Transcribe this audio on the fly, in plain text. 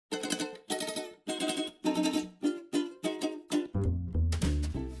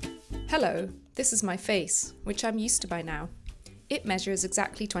Hello, this is my face, which I'm used to by now. It measures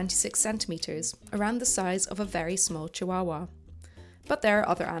exactly 26 centimeters, around the size of a very small chihuahua. But there are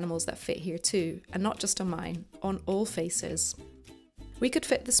other animals that fit here too, and not just on mine, on all faces. We could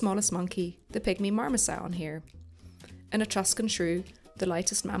fit the smallest monkey, the pygmy marmoset, on here. An Etruscan shrew, the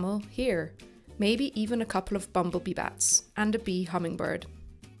lightest mammal, here. Maybe even a couple of bumblebee bats, and a bee hummingbird.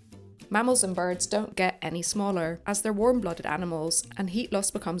 Mammals and birds don't get any smaller, as they're warm-blooded animals, and heat loss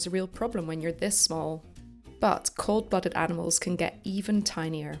becomes a real problem when you're this small. But cold-blooded animals can get even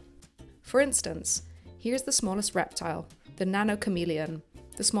tinier. For instance, here's the smallest reptile, the nanochameleon,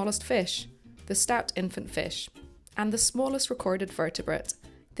 the smallest fish, the stout infant fish, and the smallest recorded vertebrate,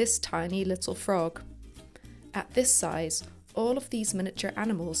 this tiny little frog. At this size, all of these miniature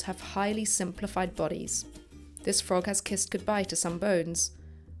animals have highly simplified bodies. This frog has kissed goodbye to some bones,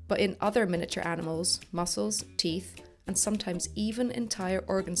 but in other miniature animals, muscles, teeth, and sometimes even entire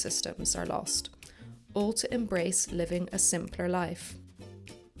organ systems are lost, all to embrace living a simpler life.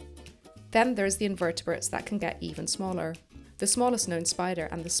 Then there's the invertebrates that can get even smaller. The smallest known spider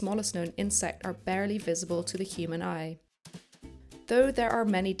and the smallest known insect are barely visible to the human eye. Though there are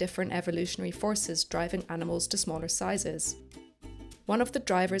many different evolutionary forces driving animals to smaller sizes. One of the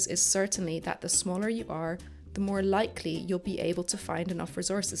drivers is certainly that the smaller you are, the more likely you'll be able to find enough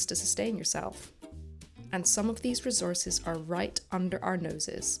resources to sustain yourself. And some of these resources are right under our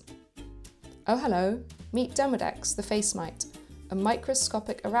noses. Oh hello, meet Demodex, the face mite, a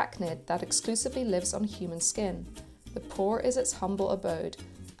microscopic arachnid that exclusively lives on human skin. The pore is its humble abode,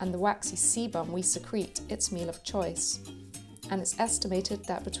 and the waxy sebum we secrete its meal of choice. And it's estimated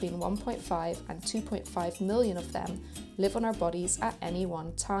that between 1.5 and 2.5 million of them live on our bodies at any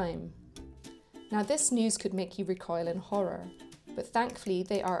one time. Now this news could make you recoil in horror, but thankfully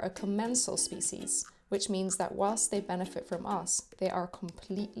they are a commensal species, which means that whilst they benefit from us, they are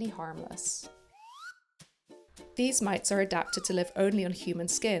completely harmless. These mites are adapted to live only on human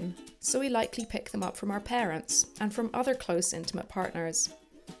skin, so we likely pick them up from our parents and from other close intimate partners.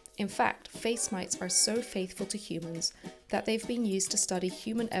 In fact, face mites are so faithful to humans that they've been used to study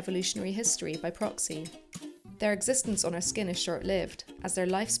human evolutionary history by proxy. Their existence on our skin is short-lived, as their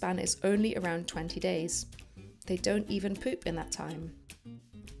lifespan is only around 20 days. They don't even poop in that time.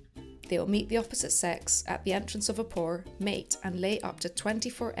 They'll meet the opposite sex at the entrance of a pore, mate, and lay up to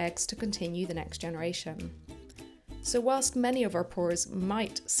 24 eggs to continue the next generation. So whilst many of our pores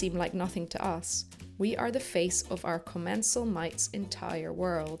might seem like nothing to us, we are the face of our commensal mite's entire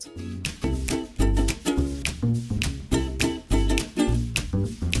world.